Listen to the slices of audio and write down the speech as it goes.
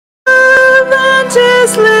heart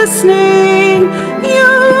is listening. You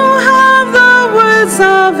have the words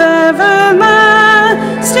of everlasting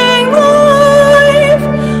life.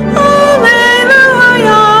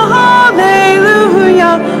 Alleluia,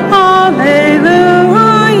 alleluia, alleluia.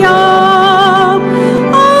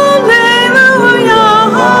 Alleluia,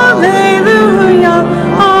 alleluia,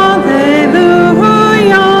 alleluia.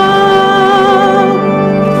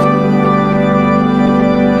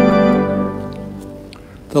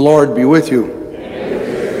 The Lord be with you.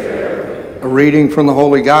 A reading from the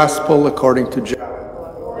Holy Gospel according to John.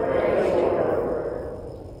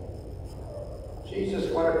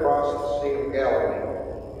 Jesus went across the Sea of Galilee.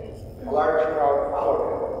 A large crowd followed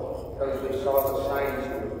him because they saw the signs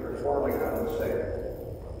he was performing on the sick.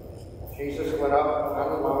 Jesus went up on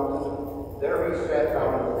the mountain. There he sat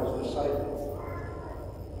down with his disciples.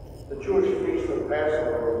 The Jewish feast of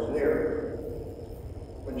Passover was near.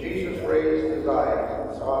 When Jesus raised his eyes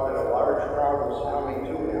and saw that a large crowd was coming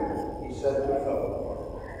to him, he said to Philip,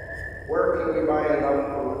 "Where can we buy enough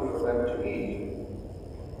food for them to eat?"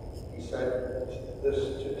 He said this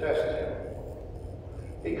to test him,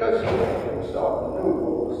 because he himself knew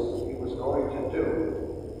what he was going to do.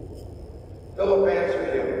 Philip answered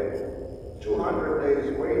him, 200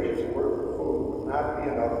 days' wages worth of food would not be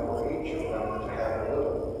enough for each of them to have a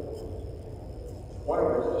little. One of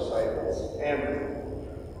his disciples, Andrew,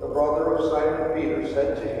 the brother of Simon Peter,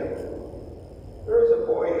 said to him, "There is a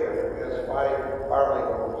boy here who has 5 barley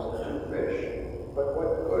loaves and 2 fish, but what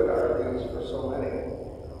good are these for so many?"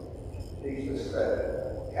 Jesus said,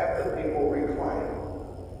 "Have the people recline."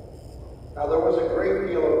 Now there was a great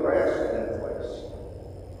deal of grass in that place.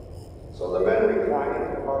 So the men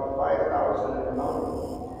reclined, about 5,000 in number.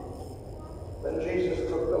 Then Jesus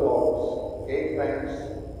took the loaves, gave thanks,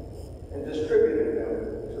 and distributed them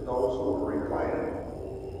to those who were reclining,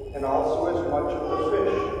 and also as much of the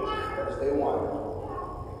fish as they wanted.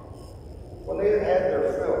 When they had had their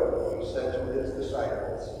fill, he said to his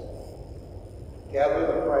disciples, "Gather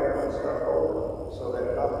the fragments left over, so that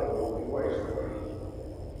nothing will be wasted."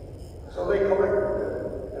 So they collected them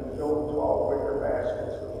and filled 12 wicker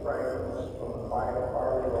baskets with fragments from the 5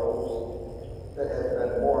 barley loaves that had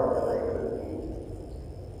been more than they could eat.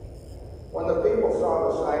 When the people saw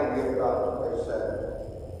the sign he had done, they said,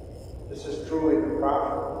 "This is truly the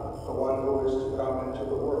prophet, the one who is to come into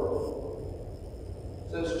the world."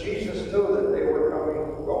 Since Jesus knew that they were going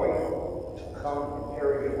to come and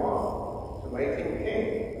carry him off to make him king,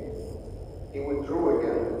 he withdrew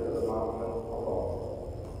again to the mountain alone.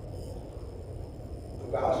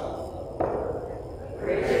 The Gospel.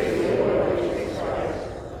 Praise to you, Lord Jesus Christ.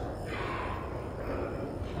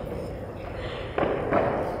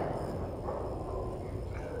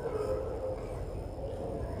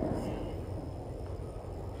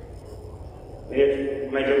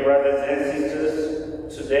 My dear brothers and sisters,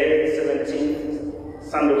 today, 17th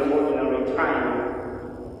Sunday of Ordinary Time,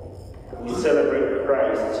 we celebrate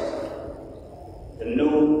Christ, the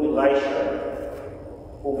new Elisha,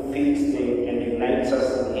 who feeds and unites us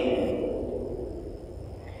in him.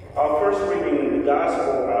 Our first reading in the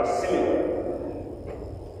Gospel are similar.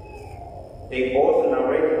 They both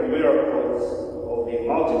narrate the miracles of the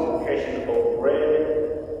multiplication of bread,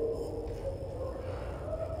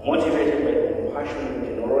 motivated by compassion and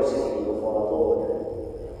generosity of our Lord.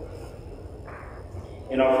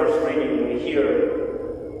 In our first reading, we hear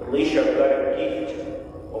Elisha got a gift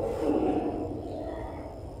of food.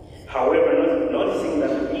 However, noticing that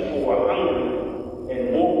the people were hungry and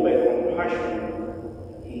moved by compassion,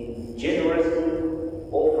 he generously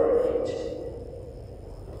offered it.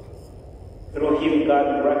 Through him, God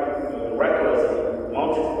miraculously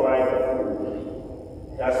multiplied the food,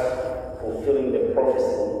 thus fulfilling the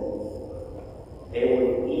prophecy. They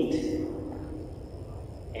will eat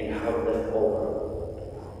and have leftover.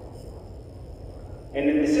 And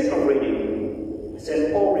in the second reading,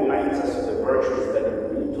 St. Paul reminds us of the virtues that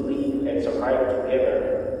we need to live and survive together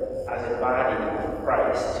as a body of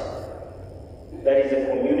Christ. That is a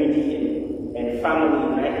community and family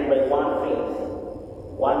united by one faith,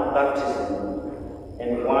 one baptism,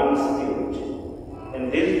 and one spirit. And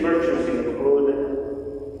these virtues include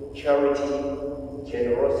charity,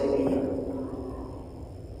 generosity,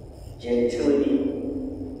 gentility,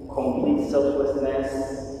 complete selflessness,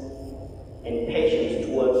 and patience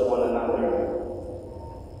towards one another.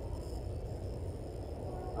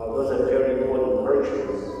 Now, those are very important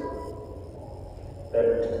virtues that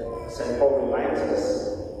St. Paul reminds us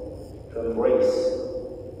to embrace.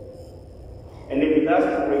 And in the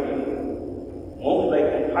Gospel reading, moved by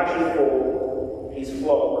compassion for his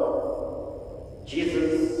flock,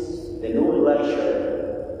 Jesus, the new Elisha,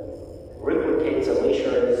 replicates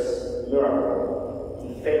Elisha's miracle.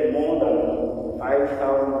 He fed more than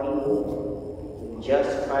 5,000 people with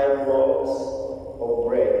just 5 loaves of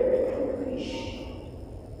bread and 2 fish.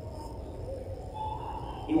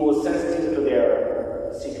 He was sensitive to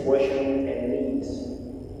their situation and needs.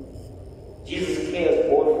 Jesus cares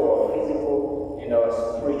both for our physical and our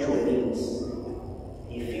spiritual needs.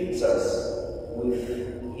 He feeds us with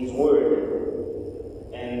His Word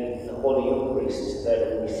and the Holy Eucharist that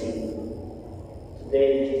we receive.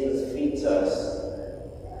 Today, Jesus feeds us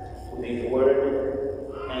with His Word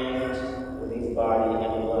and with His body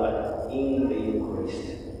and blood in the Eucharist.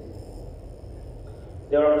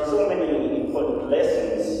 There are so many important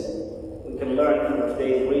lessons we can learn from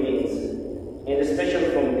today's readings, and especially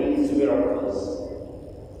from these miracles.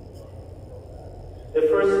 The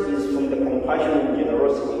first is from the compassion and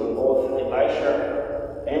generosity of both Elisha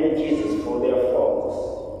and Jesus for their flocks.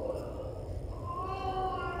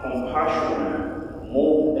 Compassion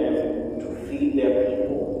moved them to feed their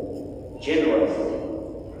people generously.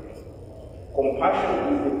 Compassion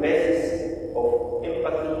is the basis of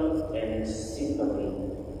empathy and sympathy.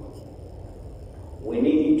 We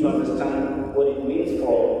need to understand what it means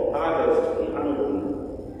for others to be hungry,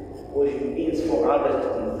 what it means for others to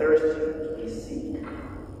be thirsty, to be sick,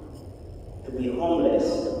 to be homeless,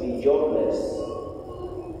 to be jobless,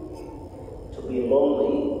 to be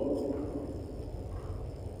lonely.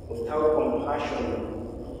 Without compassion,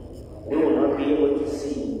 we will not be able to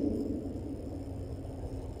see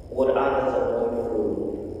what others are going through.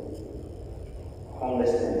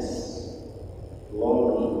 Homelessness,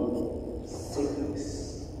 lonely, sickness,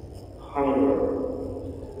 hunger,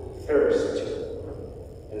 thirst,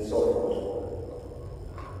 and so forth.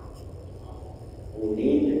 We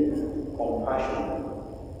need compassion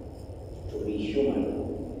to be human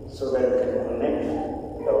so that we can connect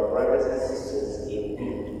with our brothers and sisters in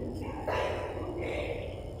need.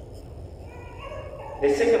 The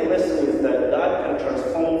second lesson is that God can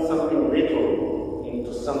transform something little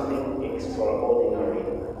into something extraordinary.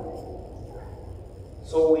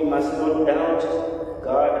 So we must not doubt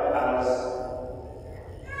God as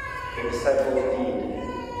the disciples did.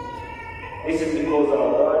 This is because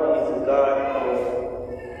our God is a God of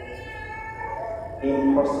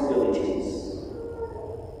impossibilities.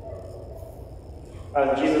 As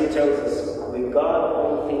Jesus tells us, with God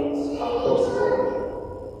all things are possible.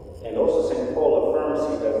 And also St. Paul affirms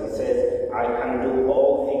it as he says, I can do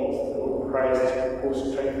all things through Christ who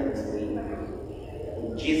strengthens me.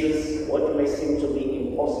 With Jesus, what may seem to be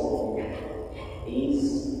impossible is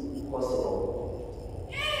possible.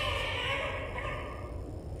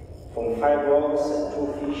 From 5 loaves and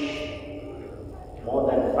 2 fish, more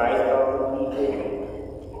than 5,000 people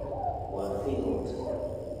were filled,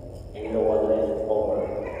 and there were left over.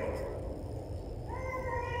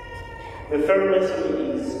 The third lesson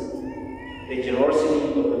is the generosity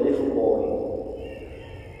of the little boy.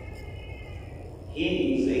 He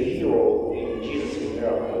is a hero in Jesus'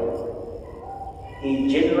 miracle. He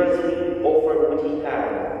generously offered what he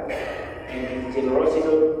had, and his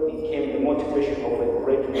generosity became the motivation of a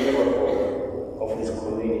great miracle of his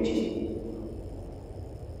community.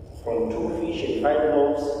 From 2 fish and 5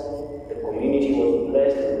 loaves, the community was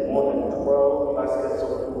blessed with more than 12 baskets of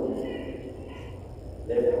food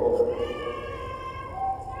left over.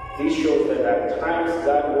 This shows that at times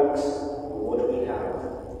God works with what we have.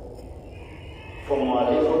 From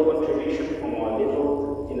our little contribution, from our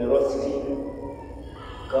little generosity,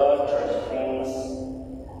 God transforms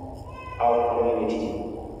our community.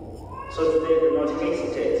 So today, do not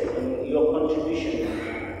hesitate in your contribution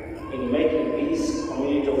in making this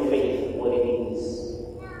community of faith what it is.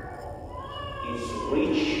 It's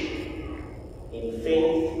rich in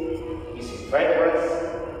faith, it's vibrant,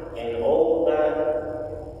 and all that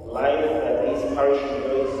life that this parish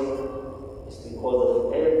enjoys is because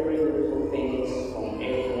of every little things from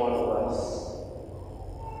every one of us.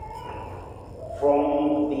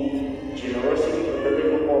 From the generosity of the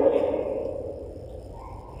little boy,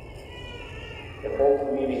 the whole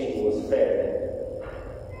community was fed.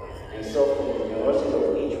 And so from the generosity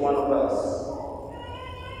of each one of us,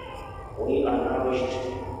 we are nourished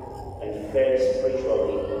and fed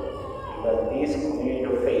spiritually, that this community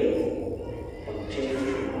of faith continues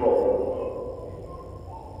to grow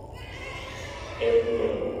every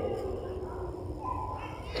day.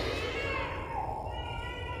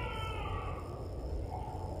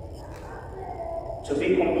 To be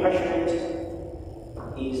compassionate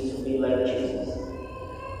is to be like Jesus.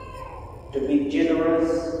 To be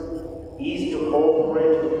generous is to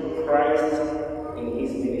cooperate with Christ in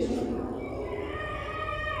his ministry.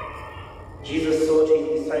 Jesus sought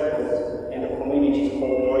his disciples and the community's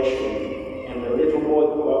cooperation, and the little boy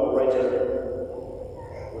cooperated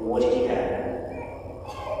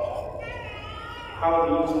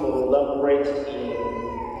we collaborate in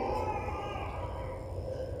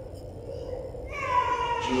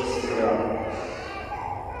Jesus' miracles?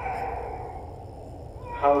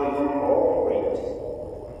 How do you cooperate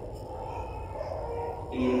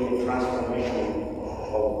in the transformation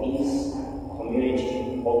of these community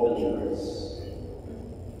of believers?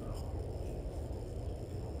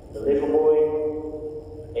 The little boy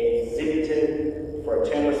exhibited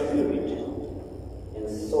fraternal spirit and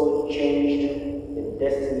so changed the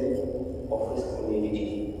destiny of his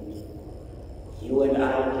community. You and I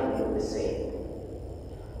can do the same.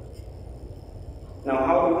 Now,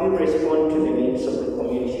 how do we respond to the needs of the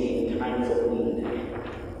community in times of need?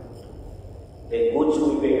 The goods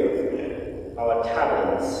we bear, our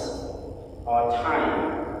talents, our time,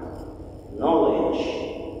 knowledge,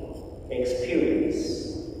 experience,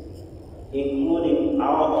 including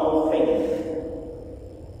our own faith,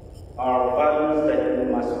 are values that we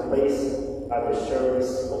must place at the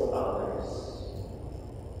service of others.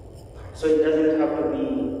 So it doesn't have to be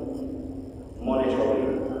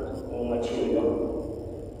monetary or material,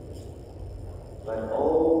 but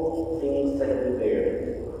all things that we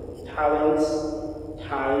bear, talents,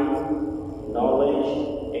 time,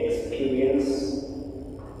 knowledge, experience,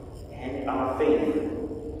 and our faith,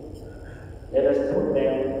 let us put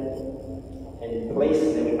them and place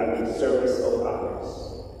them at the service of others.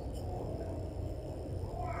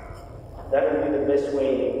 That will be the best way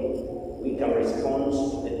we can respond to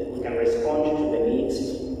the needs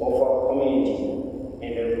of our community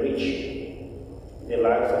and enrich the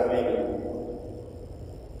lives of many.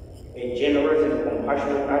 A generous and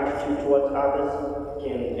compassionate attitude towards others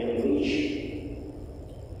can enrich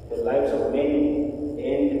the lives of many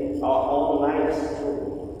and our own lives too.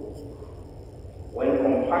 When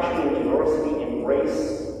compassion and generosity embrace,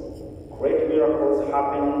 great miracles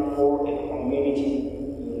happen for a community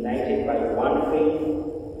united by one faith,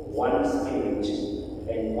 one spirit,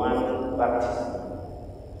 and one baptism.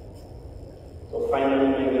 So finally,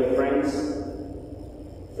 my dear friends,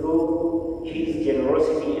 through his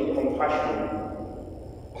generosity and compassion,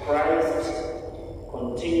 Christ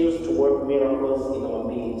continues to work miracles in our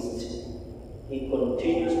midst. He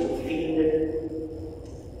continues to feed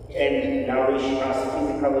and nourish us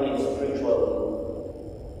physically and spiritually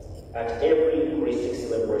at every Eucharistic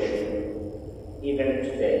celebration, even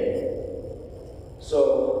today.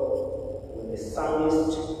 So, with the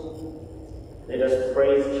psalmist, let us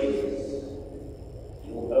praise Jesus.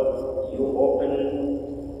 You open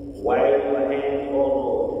wide your hand, O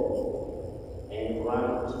Lord, and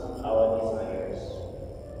grant our desires.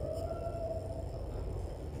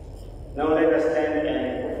 Now let us stand and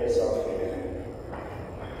profess our faith.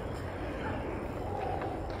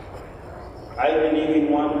 I believe in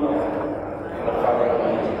one God, the Father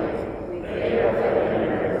Almighty, maker of heaven and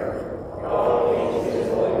earth, all things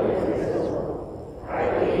visible and invisible. I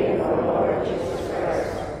believe in our Lord Jesus Christ,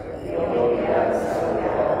 the only begotten Son of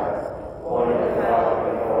God, born of the Father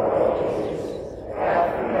before all ages, God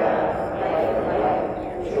from God, light of light,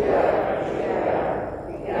 true God,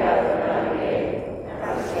 begotten of none made,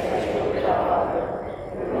 consubstantial with the Father,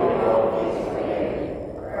 through whom all things were made,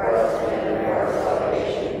 Christ and our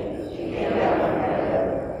salvation, He came down from heaven,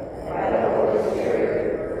 and by the Holy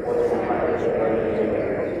Spirit was incarnate of Mary,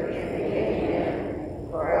 and became man.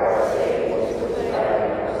 For our sake was crucified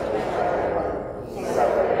and crucified. He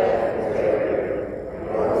suffered death and was buried, and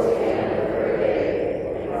rose again on the third day,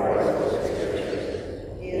 and was to the Scriptures.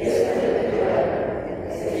 He ascended into heaven, and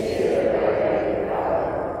is seated at the right hand of the Father.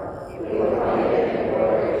 He will come again in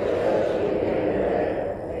glory to judge the living and the dead,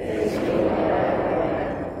 and his kingdom will not have end.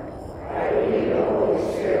 I believe in the Holy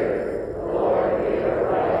Spirit, the Lord, the giver of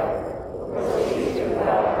life, who proceeds from the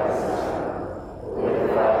Father and the Son, who with the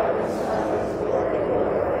Father and the Son is Lord and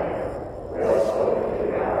glorified, who has spoken through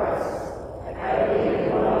the prophets. I believe in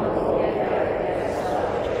one holy and Catholic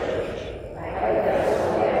Church. I confess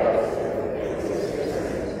all the apostles and sisters,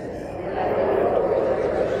 and I will go to the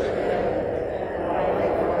church of heaven, and I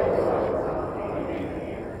will go.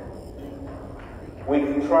 With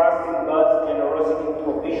trust in God's generosity and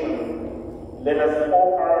provision, let us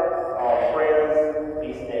offer our prayers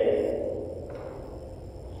this day.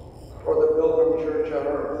 For the pilgrim church on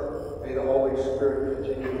earth, may the Holy Spirit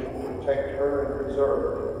continue to protect her and preserve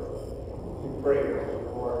her. We pray,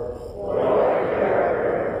 Lord.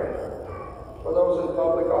 For those in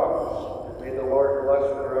public office, may the Lord bless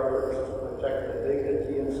their efforts to protect the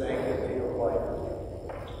dignity and sanctity of life.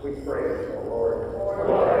 We pray, Lord.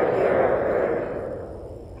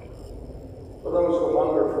 For those who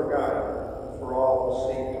hunger for God, for all who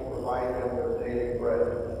seek to provide them their daily bread,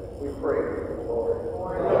 we pray, Lord.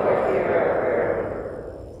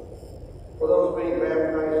 For those being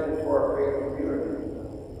baptized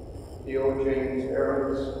James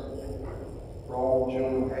Aarons, Rome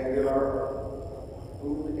June Aguilar,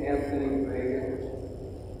 Luke Anthony Vega,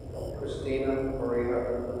 Christina Maria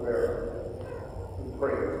Rivera. We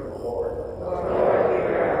pray to the Lord.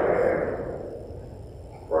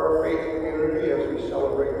 For our faith community, as we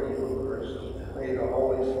celebrate the Eucharist, may the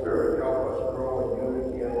Holy Spirit help us grow in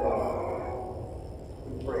unity and love.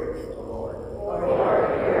 We pray to the Lord.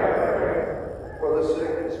 For the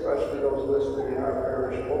sick, especially those listed in our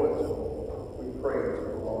parish bulletin, we pray to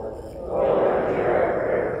the Lord.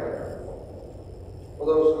 For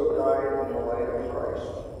those who have died in the light of Christ,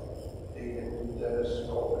 Deacon Dennis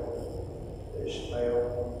Colvin, Ishmael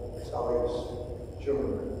Salius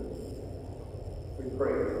Jr., we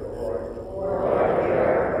pray to the Lord.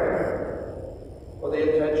 For the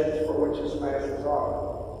intentions for which this Mass is offered,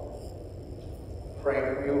 Frank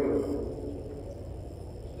Mueller,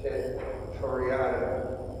 Ted Toriani,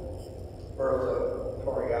 Bertha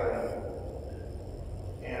Toriani,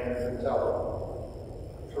 Anne Vitello,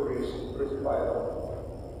 Teresa Crispaio,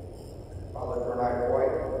 Father Bernard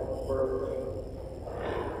White, Bert,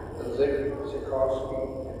 the Zikowski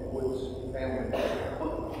and Woods families,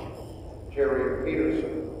 Jerry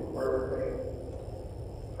Peterson, birthday,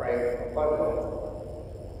 Frank Butler,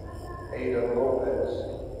 Ada Lopez,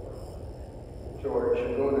 George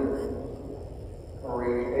Lunar,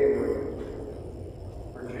 Marie Avery,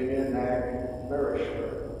 Virginia Nag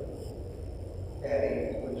Marisher, Addie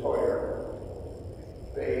Latoyer,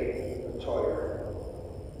 Faye Latoyer,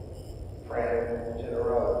 Fran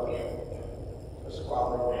Generella,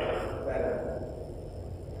 Pasquale Bennett,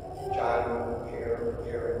 John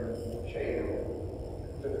Karen Shado,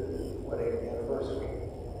 50th wedding anniversary.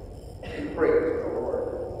 We pray to the Lord.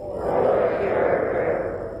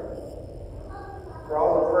 For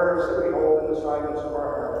all the prayers that we hold in the silence of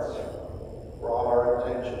our hearts, for all our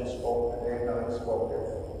intentions spoken and unspoken,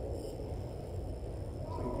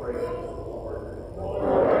 we pray to the Lord.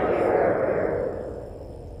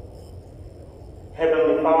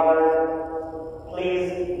 Heavenly Father, please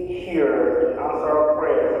hear and answer our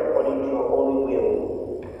prayers according to your holy will.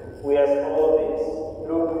 We ask all this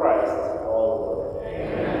through Christ our Lord.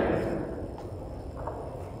 Amen.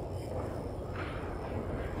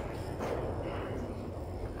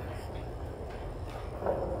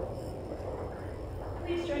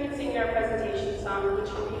 Please join in singing our presentation song,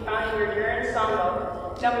 which will be found in your Durham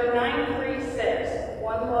Songbook, number 936,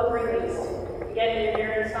 One Love Released. Again, in your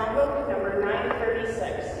Durham Songbook, number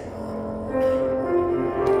 936.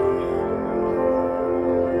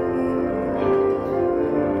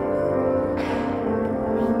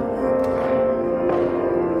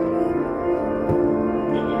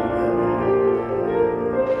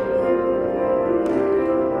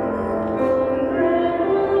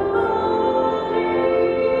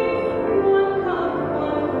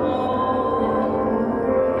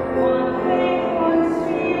 One faith, one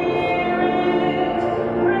spirit,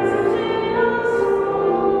 present in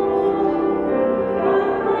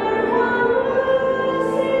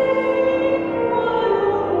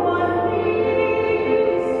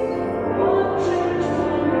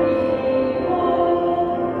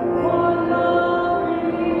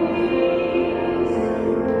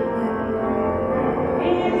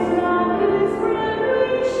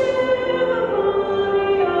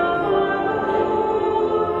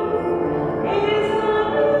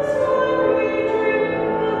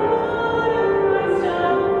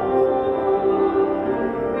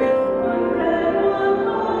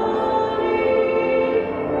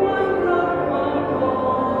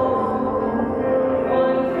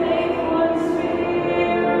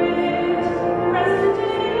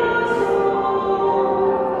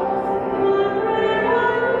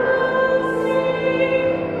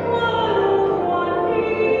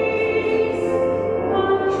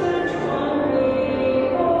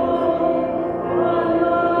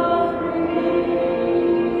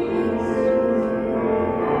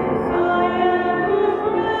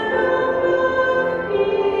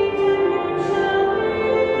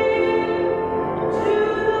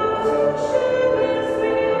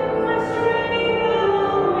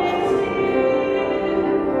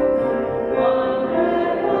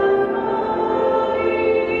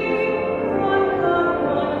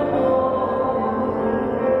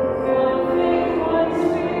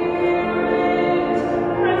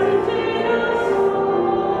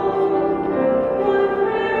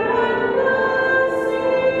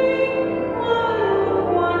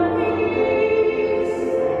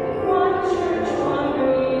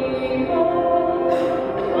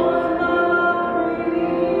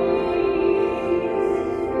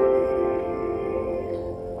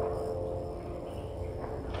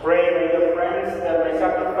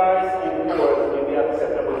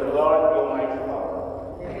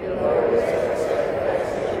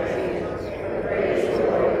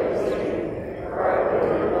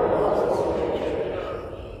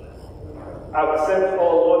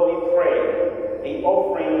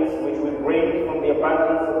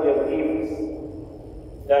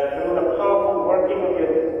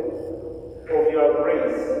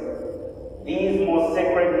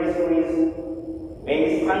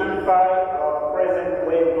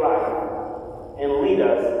and lead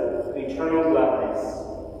us to eternal gladness.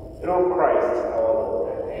 Through Christ our Lord.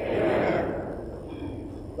 Amen.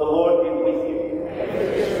 The Lord be with you.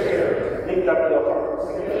 Lift up your hearts.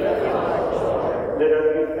 Let us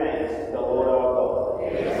give thanks to the Lord our God.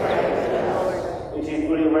 It is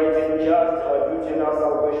truly right and just, our duty and our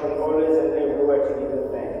salvation, always and everywhere to give you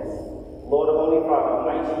thanks. Lord, Holy Father,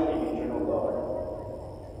 mighty and eternal God.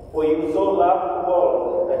 For you so loved the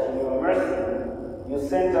world that in your mercy you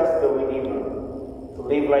sent us the Redeemer, to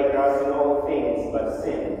live like us in all things but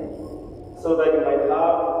sin, so that you might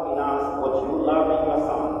love in us what you love in your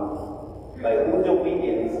Son, by whose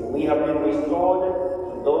obedience we have been restored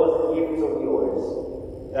to those gifts of yours,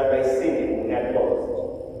 that by sinning we had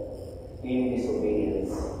lost in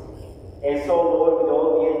disobedience. And so, Lord, with all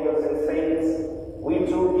the angels and saints, we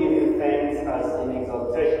too give you thanks as in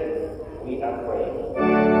exaltation we are praying.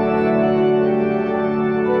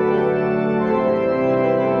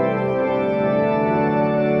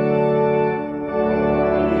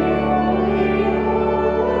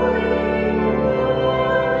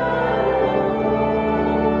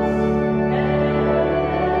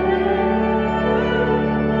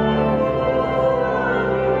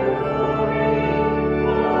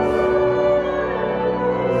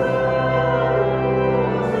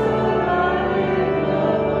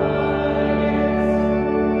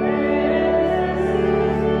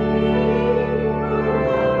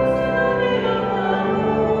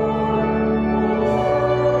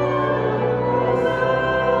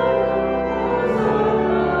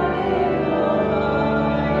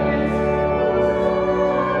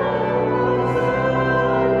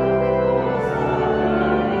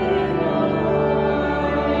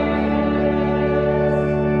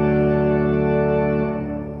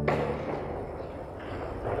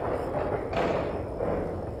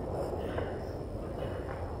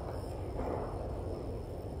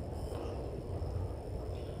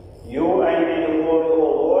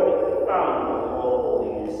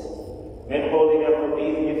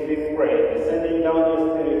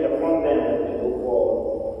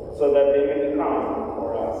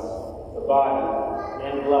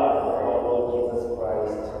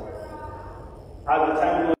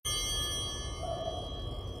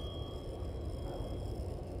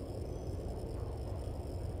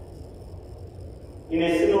 In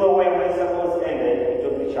a similar way, when suppose ended, he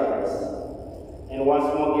took the chalice, and once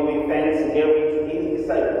more giving thanks, gave it to his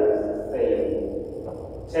disciples, saying,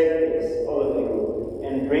 "Take this, all of you,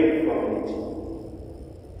 and drink from it.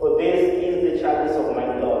 For this is the chalice of my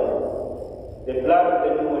blood, the blood of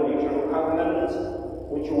the new and eternal covenant,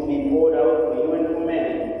 which will be poured out for you and for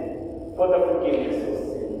many, for the forgiveness of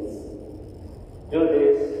sins. Do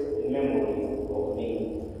this in memory of me."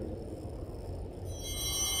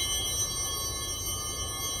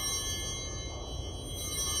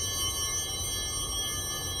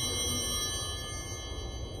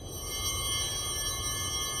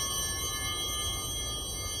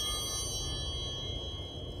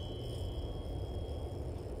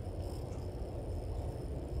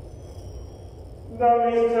 The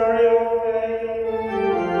mystery of faith.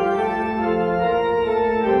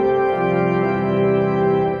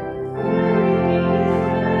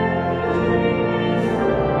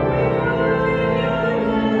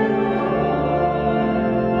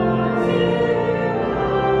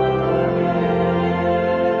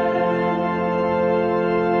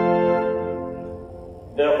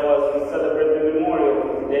 Therefore, as we celebrate the memorial of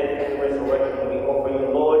his death and resurrection, we offer you,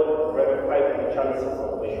 Lord, bread of life and the chalice of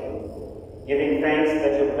salvation, giving thanks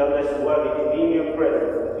that you have held us worthy to be in your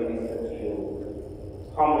presence and to minister to you.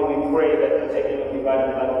 Humbly we pray that the taking of the body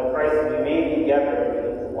and blood of Christ we may be gathered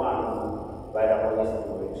into one by the Holy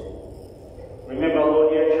Spirit. Remember,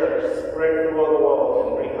 Lord, your church, spread throughout the world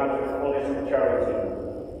and bring her to the fullness of charity.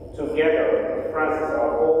 Together with Francis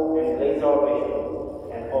our Pope and Blaise our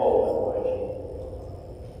Bishop and all the clergy.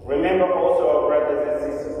 Remember also our brothers and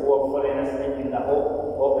sisters who have fallen asleep in the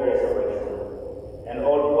hope of the resurrection. And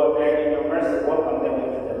all who are begging in your mercy, welcome them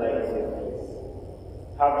into the light of your face.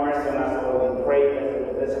 Have mercy on us, Lord, we pray, that with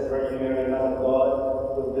the Blessed Virgin Mary, Mother of God,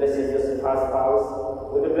 with Blessed Joseph, our spouse,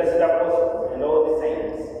 with the blessed apostles and all the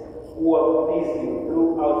saints who have pleased you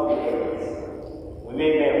throughout the ages, we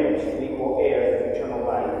may merit to be co-heirs of eternal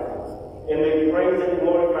life, and may praise and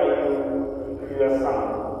glorify you through your Son,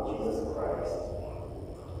 Jesus Christ.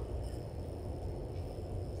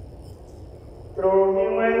 Through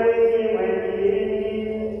him and with him and in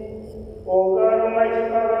him, O God, Almighty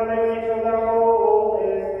Father, and the unity of the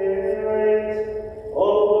Holy Spirit,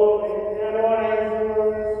 all glory and honor is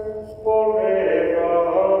yours forever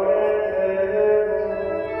and ever.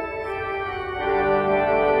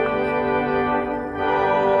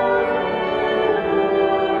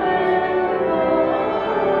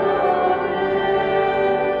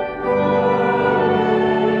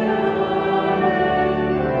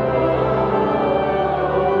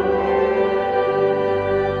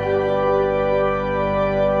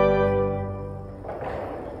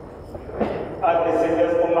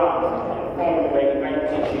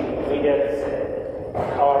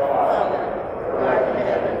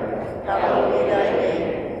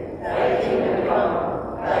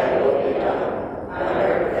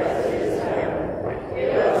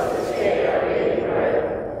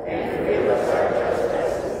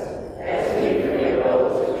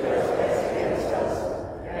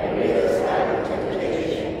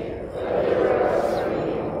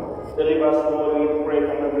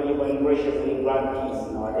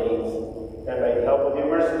 Lord, your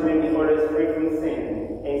mercy may be always free from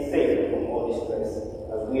sin and safe from all distress,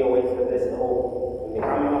 as we await the blessed hope in the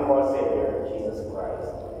coming of our Savior, Jesus Christ.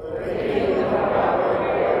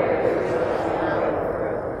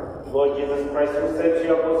 Lord Jesus Christ, who said to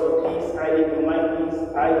your apostle, peace I leave you, my peace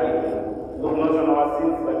I give you. Look not on our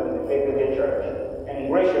sins, but on the faith of the church, and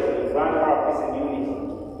graciously grant our peace and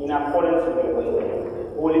unity in accordance with your will,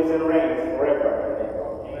 who lives and reigns forever and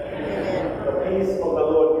ever. Amen. The peace of the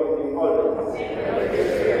Lord be with you always.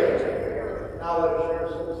 Now let us share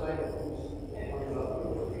some sign of peace.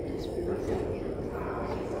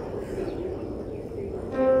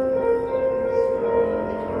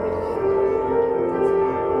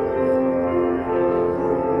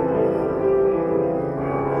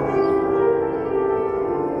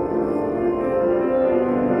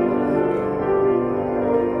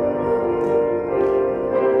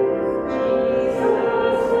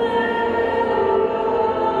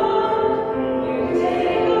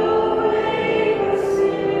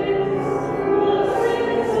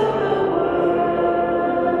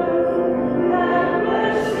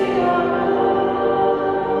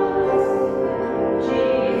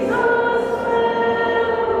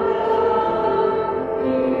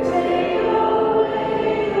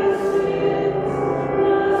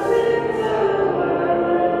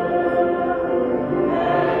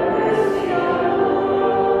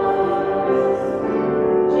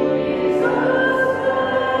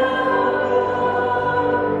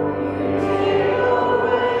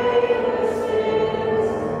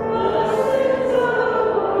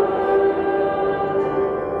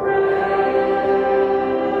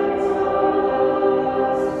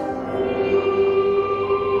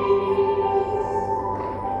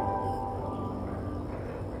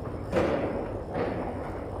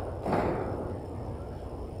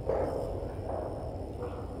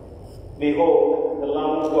 Behold, the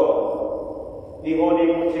Lamb of God. Behold him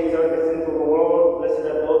who takes away the sins of the world. Blessed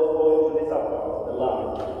are those who fall into the supper of the Lamb.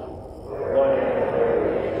 Lord,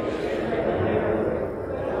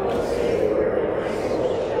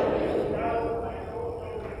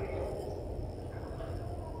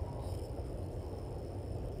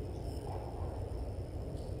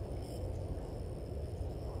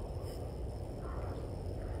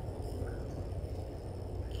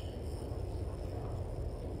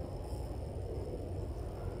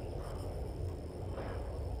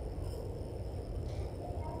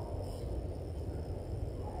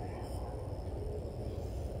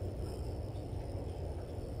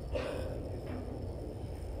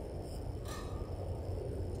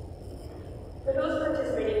 For those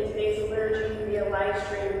participating in today's liturgy via live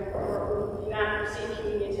stream or who do not receive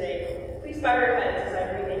communion today, please bow your heads as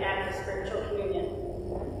I read the act of spiritual communion.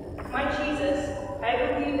 My Jesus, I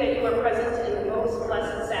believe that you are present in the most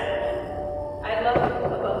blessed sacrament. I love you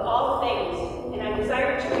above all things, and I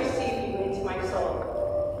desire to receive you into my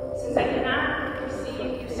soul. Since I cannot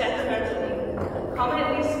receive you sacramentally,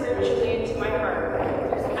 prominently spiritually into my heart,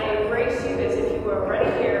 I embrace you as if you were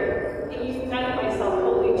already here, and unite myself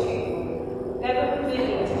wholly to you. Never permit me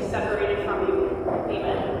to be separated from you.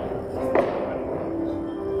 Amen.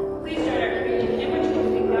 Please join our communion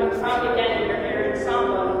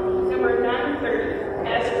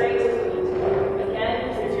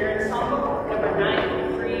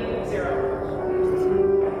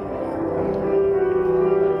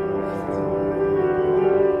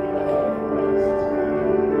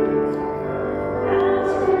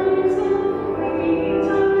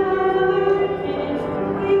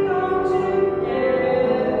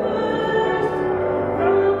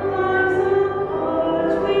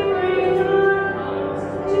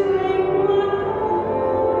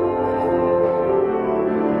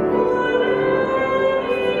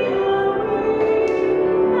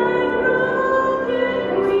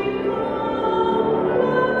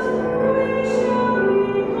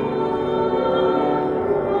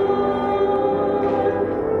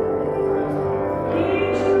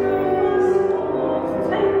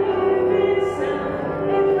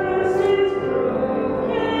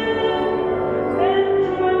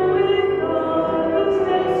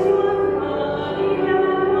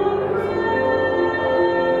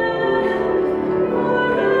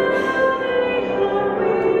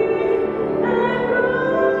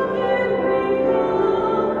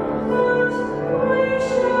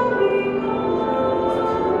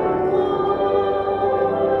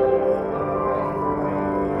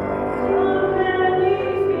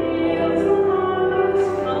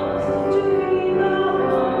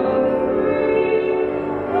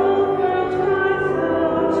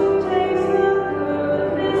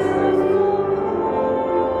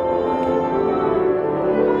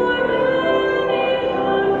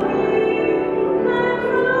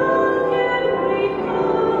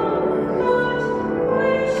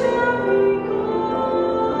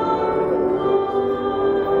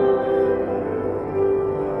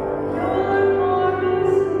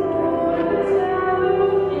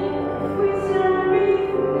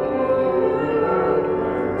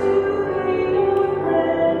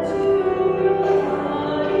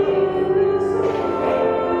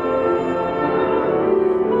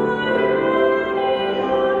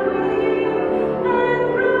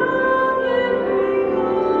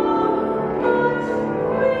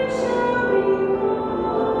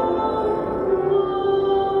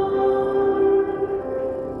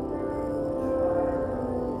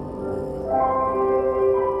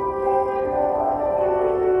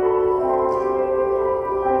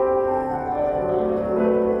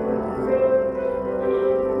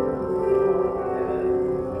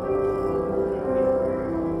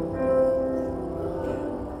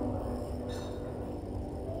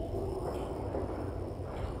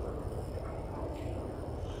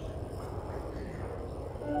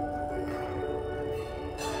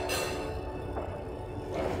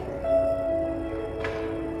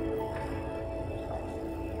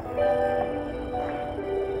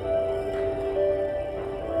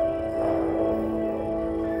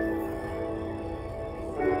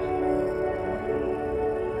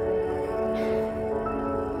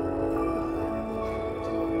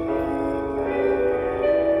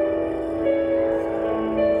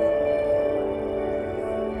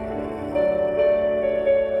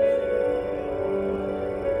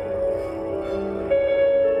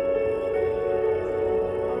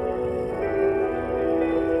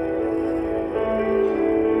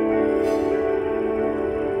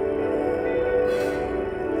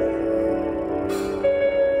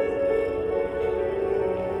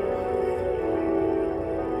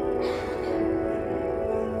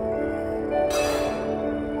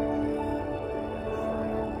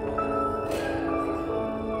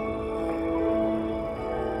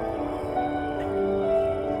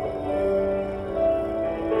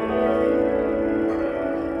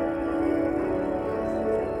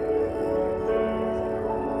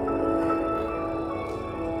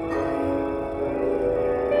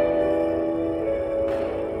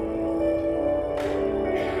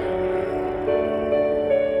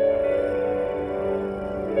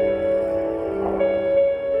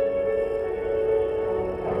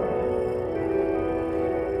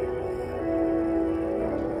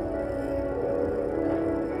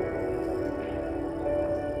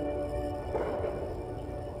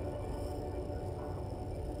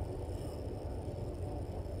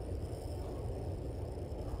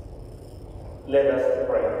Let us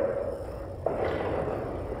pray.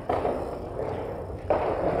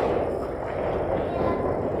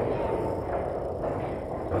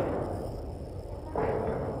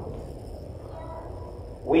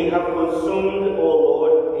 We have consumed, O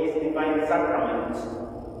Lord, His divine sacrament,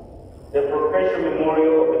 the perpetual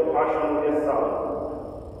memorial of the passion of your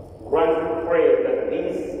Son. Grant, we pray, that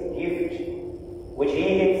this gift, which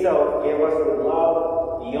He Himself gave us with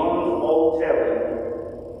love beyond all telling,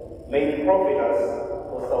 may profit us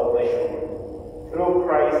for salvation. Through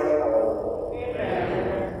Christ our Lord.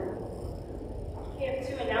 Amen. We have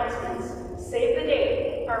two announcements. Save the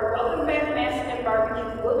date. Our Welcome Back Mass and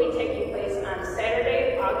Barbecue will be taking place on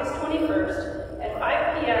Saturday, August 21st at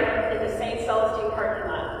 5 p.m. in the St. Celestine parking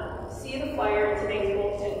lot. See the flyer in today's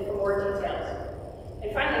bulletin for more details.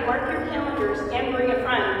 And finally, mark your calendars and bring a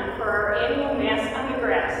friend for our annual Mass on the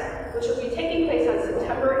Grass, which will be taking place on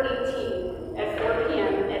September 18th at 4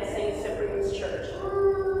 p.m. at St. Cyprian's Church.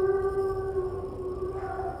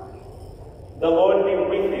 The Lord be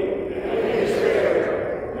with you.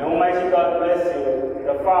 May Almighty God bless you,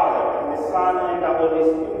 the Father, and the Son, and the Holy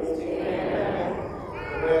Spirit.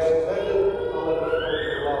 Amen.